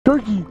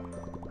Turkey,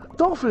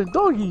 dolphin,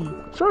 doggy,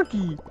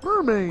 sharky,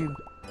 mermaid,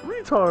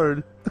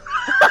 retard.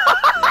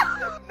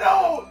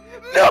 No!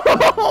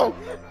 No!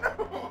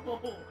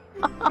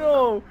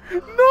 No!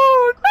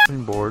 No!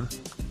 I'm bored.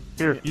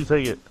 Here, you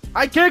take it.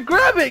 I can't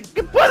grab it!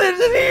 You put it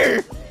in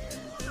here!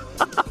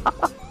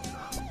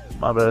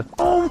 My bad.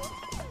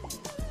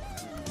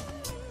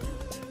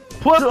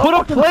 Put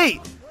a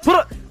plate! Put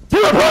a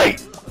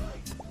plate!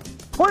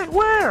 Plate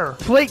where?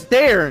 Plate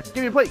there!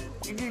 Give me a plate!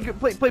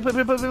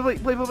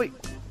 Plate.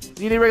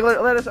 You need regular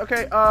lettuce?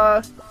 Okay,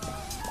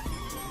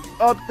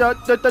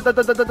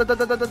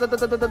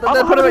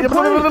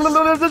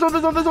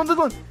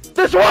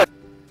 This one!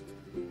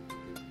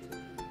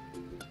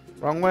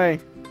 Wrong way.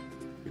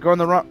 You're going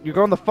the wrong. You're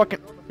going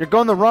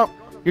the wrong.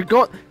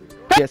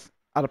 Yes,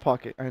 out of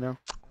pocket. I know.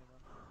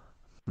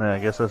 Man, I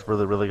guess that's where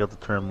they really got the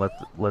term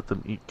let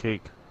them eat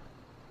cake.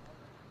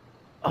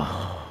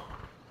 Oh.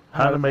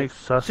 How to make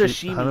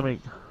sashimi. How to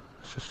make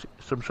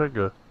some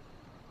sugar.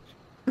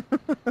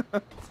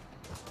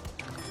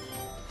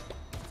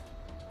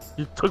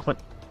 You took my...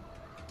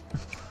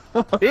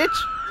 Bitch!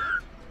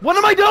 What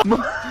am I doing?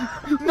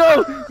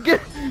 No!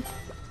 Get...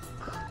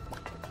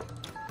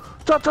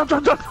 Chop. You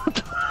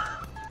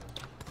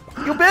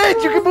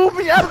bitch! You can move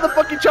me out of the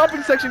fucking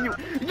chopping section, you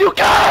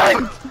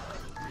can't!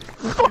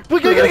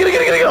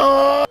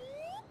 Get.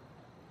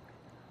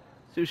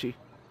 Sushi.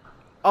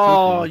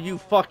 Oh, you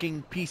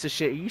fucking piece of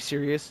shit. Are you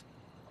serious?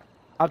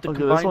 I have to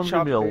Okay, this one's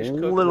gonna be a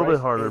little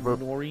bit harder, but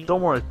nori.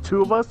 don't worry.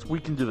 2 of us,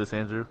 we can do this,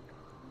 Andrew.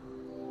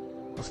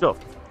 Let's go.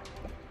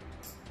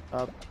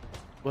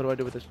 What do I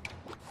do with this?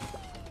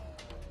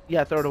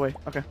 Yeah, throw it away.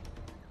 Okay.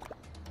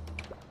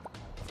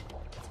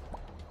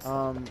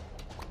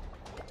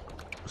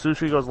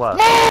 Sushi goes last.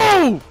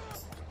 Move!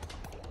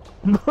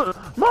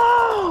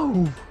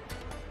 Move!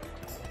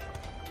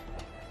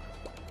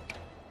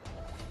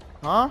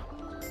 Huh?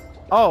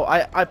 Oh,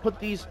 I put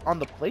these on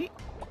the plate?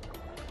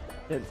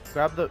 Then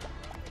grab the...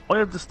 Oh,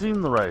 you have to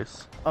steam the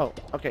rice. Oh,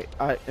 okay.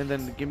 And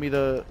then give me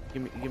the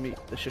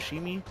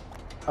sashimi.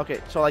 Okay,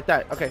 so like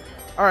that. Okay.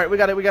 All right, we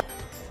got it.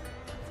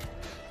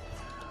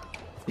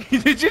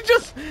 Did you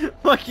just...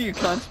 Fuck you,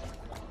 cunt.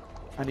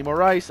 I need more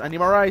rice.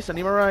 Mexicans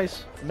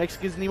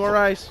need more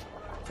rice.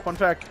 Fun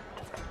fact.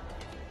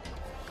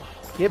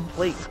 Get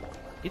plate.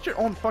 Get your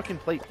own fucking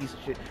plate, piece of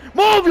shit.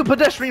 Move, you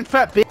pedestrian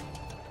fat bitch!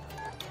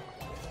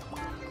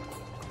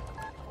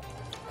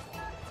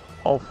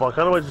 Oh fuck,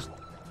 how do I just...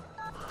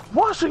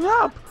 Washing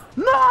up!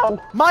 No!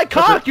 My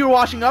cock you're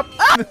washing up!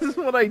 This is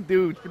what I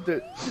do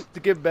to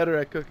get better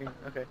at cooking.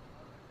 Okay.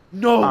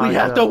 No, we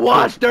have to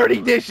wash dirty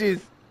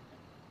dishes!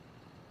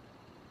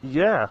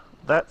 Yeah,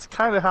 that's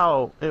kind of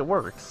how it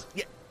works.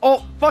 Yeah.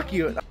 Oh, fuck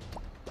you!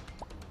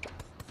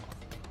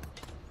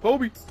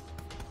 Kobe!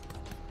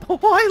 Oh,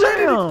 I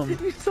landed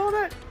it! You saw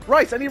that?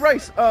 Rice, I need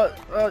rice!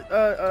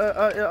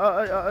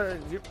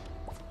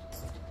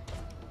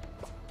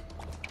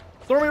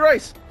 Throw me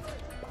rice!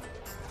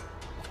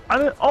 I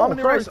didn't. Oh, I'm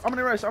gonna rice.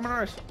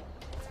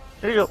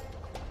 Here you go.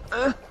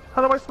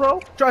 How do I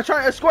throw? Try,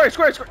 square.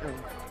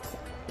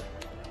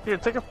 Here,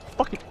 take a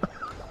fucking...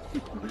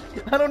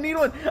 I don't need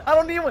one.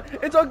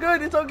 It's all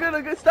good.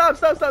 Okay, stop.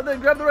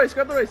 Then grab the rice.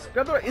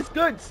 It's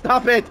good.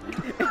 Stop it.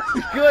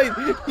 It's good.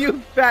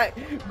 You fat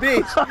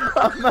bitch.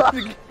 I'm not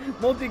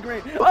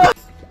multi-grain.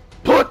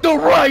 Put the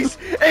rice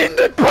in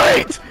the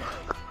plate.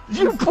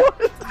 You put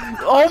it.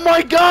 Oh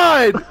my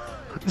god.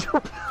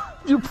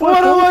 You put.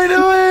 What am I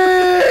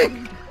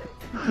doing?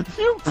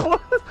 You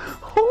put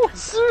whole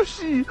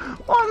sushi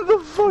on the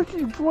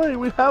fucking plate.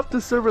 We have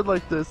to serve it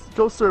like this.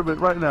 Go serve it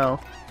right now.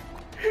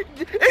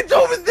 It's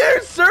over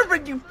there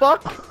serving, you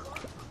fuck!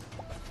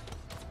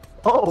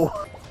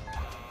 Oh.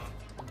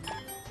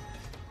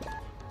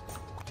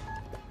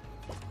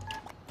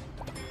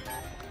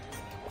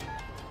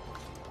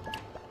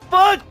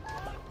 Fuck!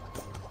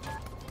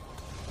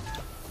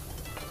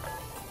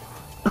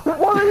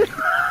 What?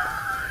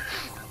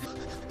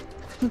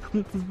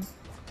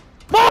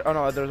 Oh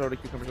no, there's already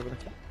cucumbers over there.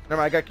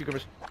 Never mind, I got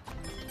cucumbers.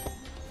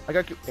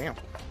 Damn.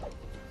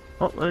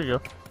 Oh, there you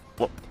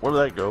go. Where did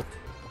that go?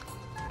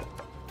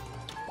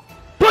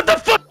 What the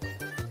fuck?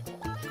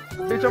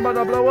 Bitch, I'm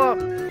about to blow up.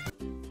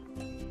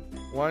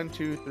 1,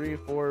 2, 3,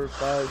 4,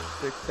 5,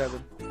 6,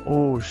 7.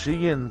 Oh, she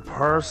getting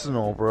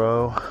personal,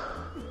 bro.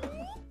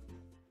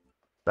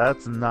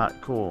 That's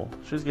not cool.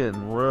 She's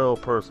getting real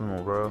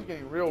personal, bro. She's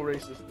getting real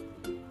racist.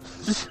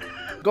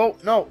 Go,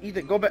 no,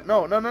 Ethan, go back.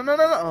 No.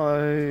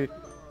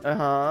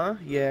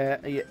 Yeah.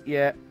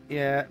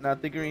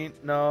 Not the green.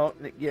 No,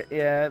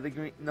 yeah, the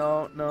green.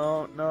 No,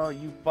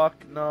 you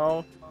fuck,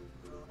 no.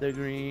 The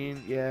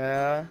green,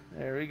 yeah.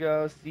 There we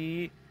go.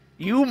 See,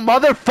 you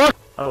motherfucker.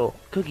 Oh,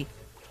 Cookie.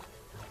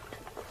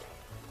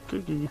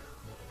 Thank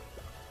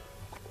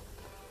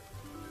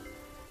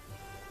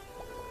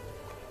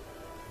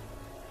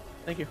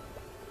you.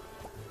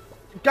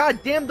 God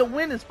damn, the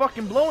wind is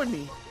fucking blowing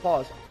me.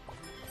 Pause.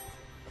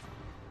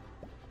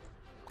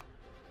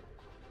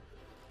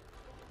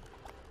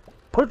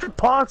 put your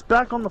pots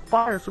back on the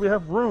fire so we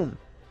have room.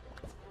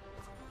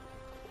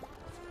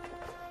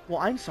 Well,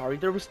 I'm sorry.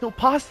 There was still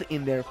pasta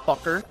in there,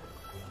 fucker. Are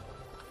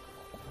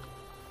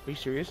you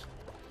serious?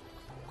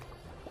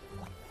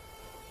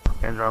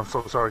 Andrew, I'm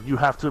so sorry. You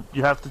have to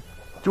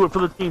do it for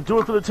the team. Do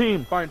it for the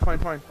team. Fine.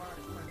 Well,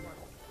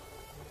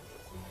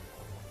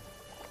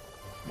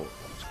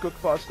 let's cook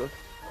pasta.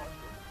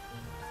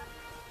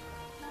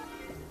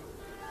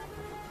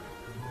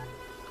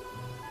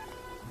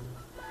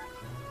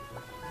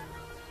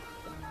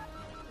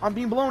 I'm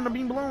being blown.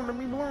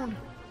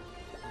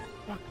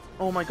 Fuck.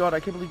 Oh my god, I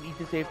can't believe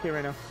Ethan's AFK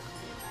right now.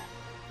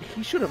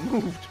 He should have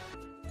moved.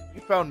 You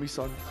found me,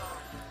 son.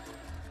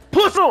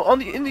 Push! No, on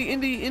the in the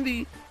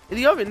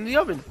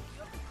oven.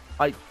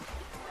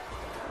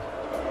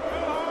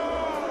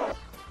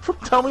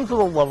 Tell me for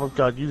the love of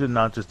God, you did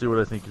not just do what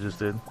I think you just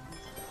did.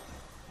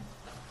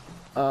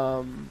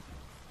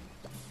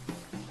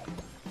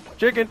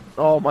 Chicken.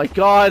 Oh my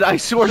god, I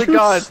swear to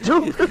God.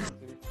 Stupid.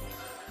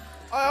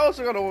 I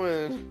also gotta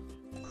win.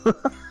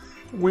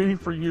 Waiting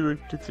for you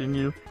to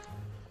continue.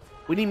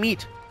 We need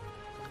meat.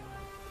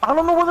 I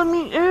don't know where the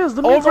meat is.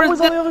 The meat's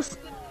always on the other side.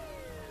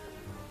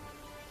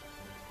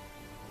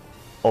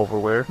 Over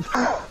where?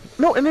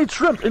 No, it needs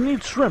shrimp. I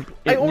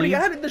already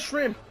added the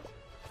shrimp.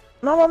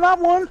 Not on that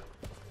one.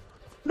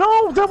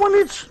 No, that one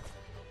needs.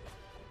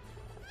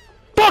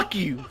 Fuck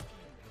you.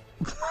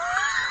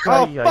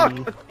 Oh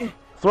fuck.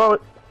 Throw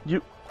it.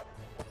 You.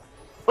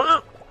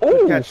 Good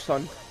Oh. catch,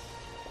 son.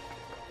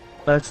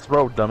 Nice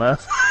throw,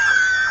 dumbass.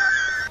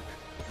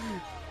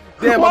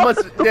 Damn,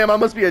 I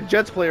must be a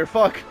Jets player.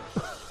 Fuck.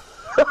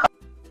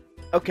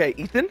 Okay,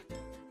 Ethan.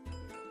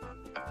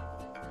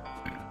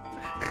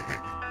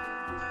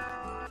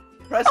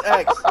 Press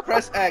X.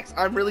 Press X.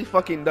 I'm really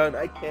fucking done.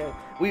 I can't.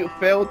 We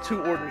failed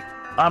 2 orders.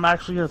 I'm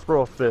actually gonna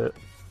throw a fit.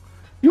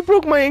 You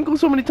broke my ankle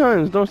so many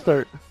times. Don't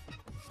start.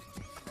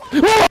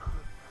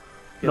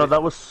 No,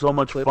 that was so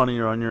much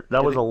funnier on your.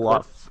 That was a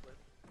lot.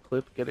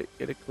 Clip. Get it.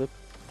 Clip.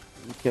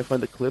 You can't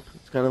find the clip.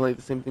 It's kind of like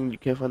the same thing. You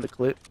can't find the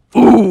clip.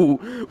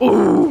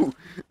 Ooh.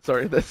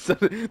 Sorry, that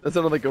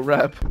sounded like a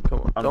rap.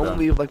 Come on. Don't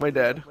leave like my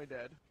dad.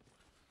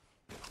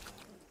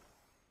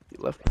 He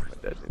left like my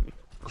dad, didn't he?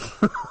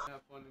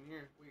 Have fun in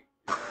here. Wait.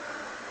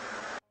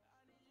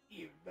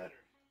 Even better.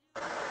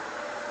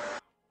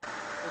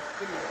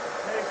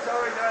 Hey,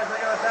 sorry guys, I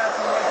gotta pass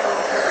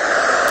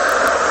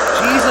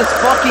Jesus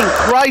fucking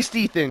Christ,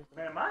 Ethan!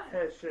 Man, my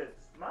headset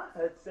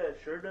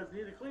sure does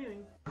need a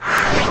cleaning.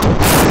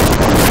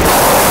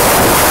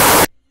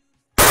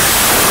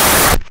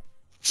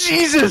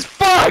 Jesus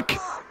fuck!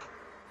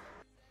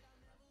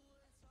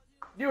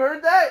 You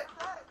heard that?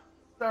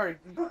 Sorry.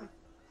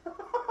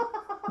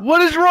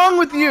 What is wrong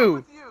with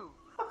you?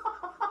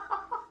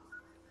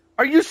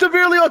 Are you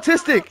severely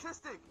autistic?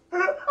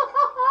 Where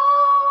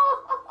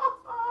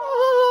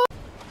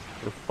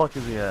the fuck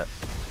is he at?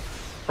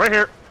 Right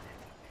here.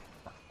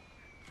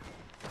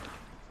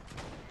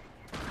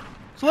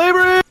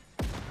 Slavery!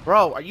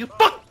 Bro, are you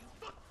fuck?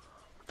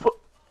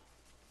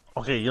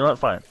 Okay, you know what?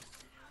 Fine.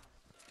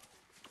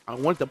 I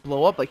want to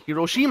blow up like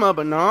Hiroshima,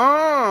 but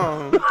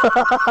no.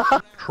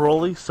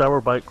 Trolley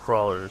sour bite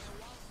crawlers.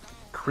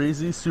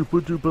 Crazy,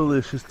 super duper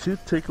delicious,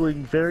 tooth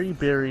tickling, very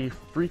berry,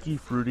 freaky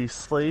fruity,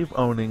 slave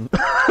owning.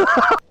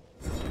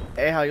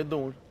 Hey, how you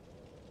doing?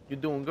 You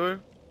doing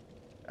good?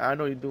 I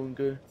know you're doing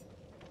good.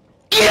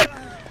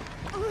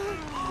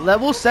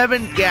 Level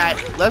 7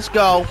 gat. Let's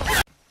go.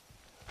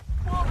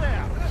 Whoa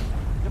there!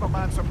 Give a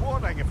man some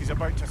warning if he's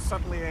about to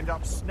suddenly end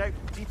up snout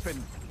deep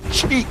in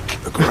cheek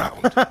the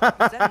ground. Is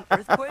that an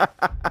earthquake?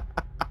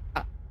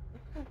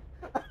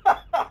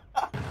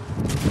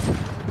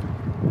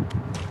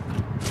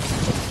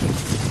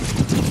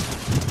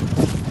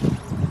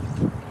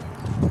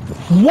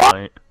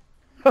 What?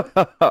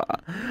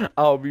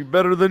 I'll be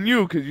better than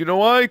you, cause you know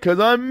why? Cause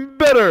I'm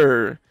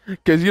better.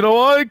 Cause you know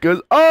why?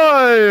 Cause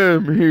I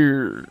am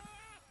here.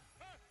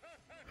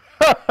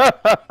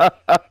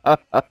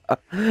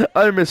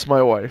 I miss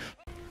my wife.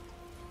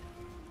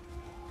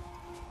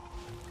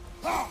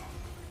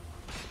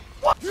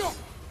 What?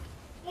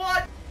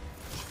 What?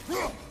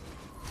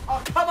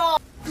 Oh, come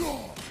on!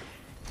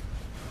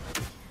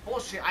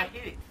 Bullshit, I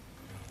hit it.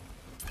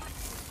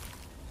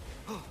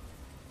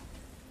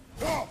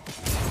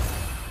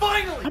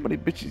 Finally! How many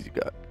bitches you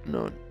got?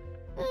 None.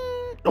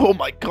 Oh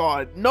my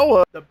god,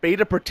 Noah! The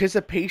beta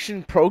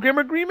participation program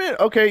agreement?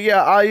 Okay,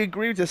 yeah, I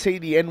agree to say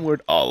the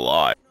N-word a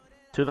lot.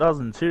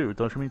 2002,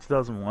 don't you mean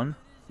 2001?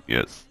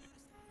 Yes.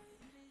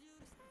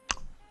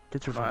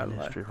 Get your fucking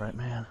history right,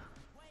 man.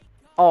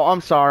 Oh,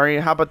 I'm sorry.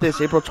 How about this?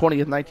 April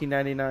 20th,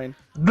 1999.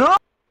 No!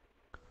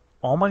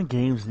 All my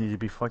games need to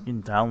be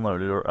fucking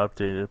downloaded or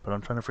updated, but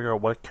I'm trying to figure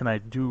out what can I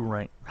do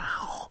right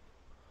now.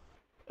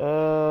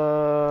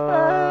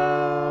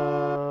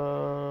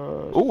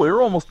 Oh,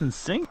 we're almost in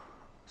sync.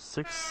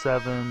 6,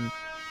 7,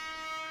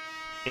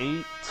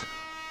 8,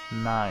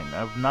 9. I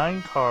have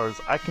 9 cars.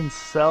 I can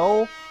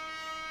sell.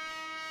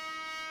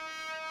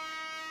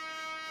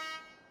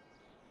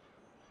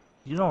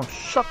 You don't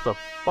shut the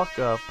fuck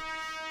up.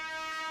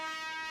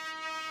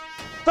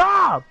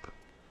 Stop!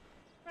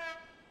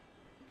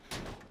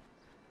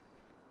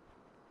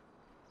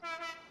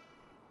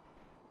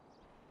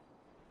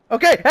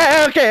 Okay,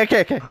 hey,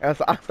 okay.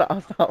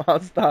 I'll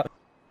stop.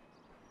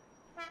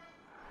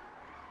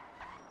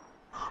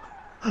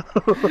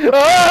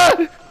 Ah!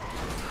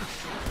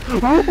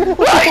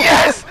 Ah,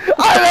 yes!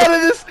 I'm out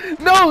of this!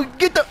 No,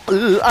 get the...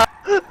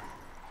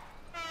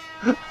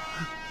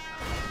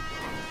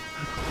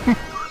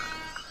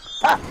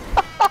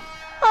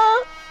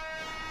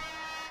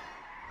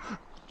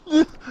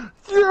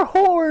 Your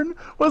horn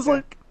was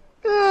like...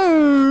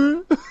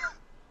 "Eh."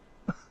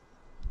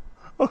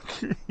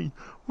 Okay,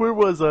 where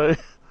was I?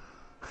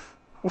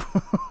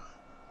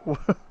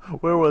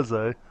 Where was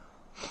I?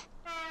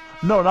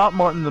 No, not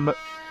Martin the...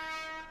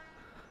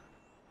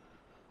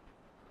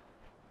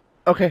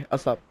 Okay, I'll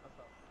stop.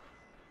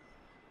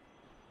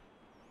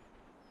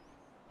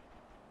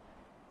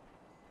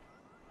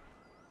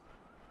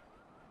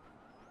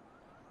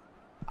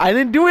 I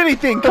didn't do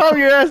anything! Calm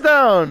your ass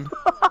down!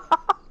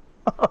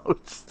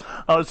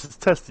 I was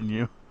just testing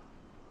you.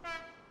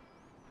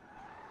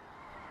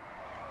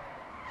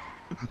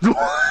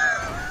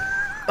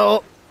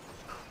 Oh!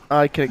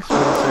 I can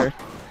explain, sir.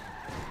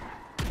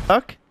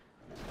 Fuck.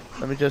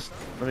 Let me just...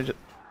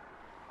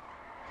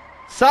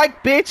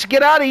 Psych, bitch!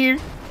 Get out of here!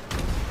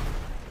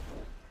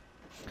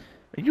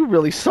 You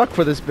really suck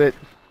for this bit.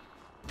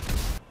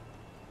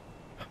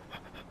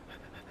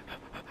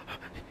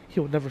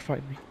 He'll never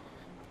find me.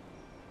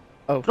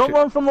 Oh, Don't shit.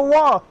 run from the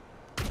law!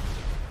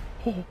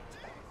 Oh.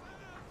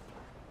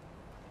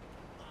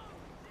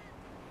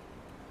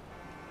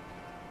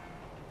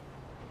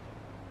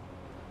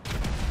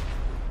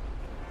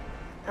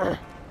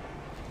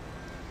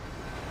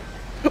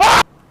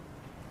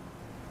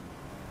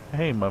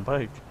 Hey, my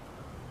bike.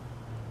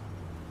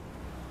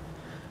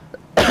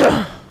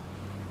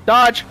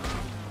 Dodge!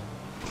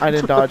 I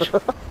didn't dodge.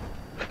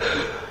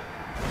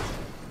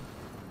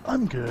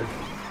 I'm good.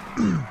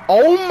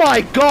 Oh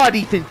my god,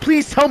 Ethan!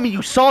 Please tell me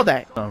you saw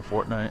that! On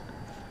Fortnite.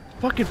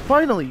 Fucking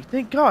finally!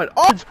 Thank god!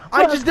 Oh!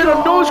 I Let's just did a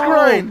go! nose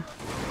grind!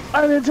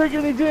 I didn't take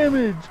any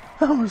damage!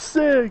 I was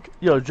sick!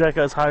 Yo,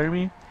 Jackass, hire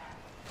me?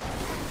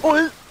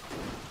 Oh,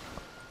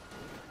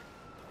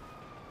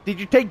 Did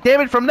you take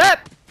damage from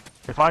that?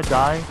 if I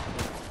die...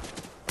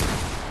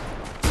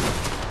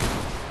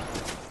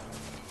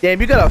 Damn,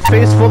 you got a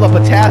face full of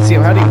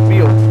potassium. How do you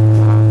feel?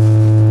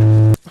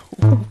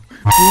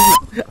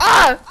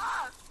 Ah!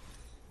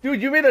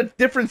 Dude, you made a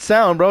different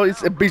sound, bro.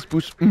 It's a bass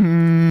boost.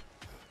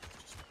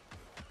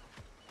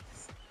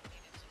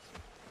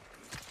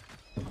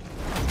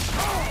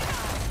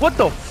 What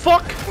the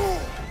fuck?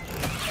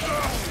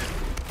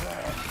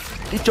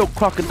 Get your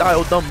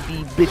crocodile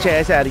Dundee bitch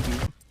ass out of here.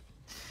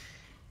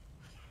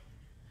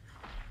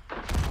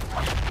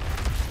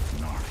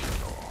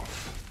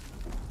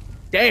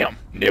 Damn!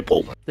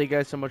 Nipple! Thank you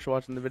guys so much for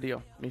watching the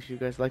video. Make sure you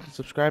guys like and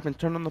subscribe and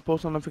turn on the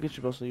post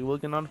notification bell so you will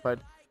get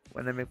notified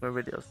when I make my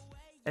videos.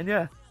 And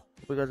yeah,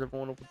 hope you guys have a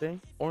wonderful day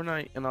or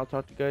night, and I'll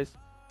talk to you guys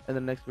in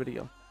the next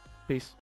video. Peace.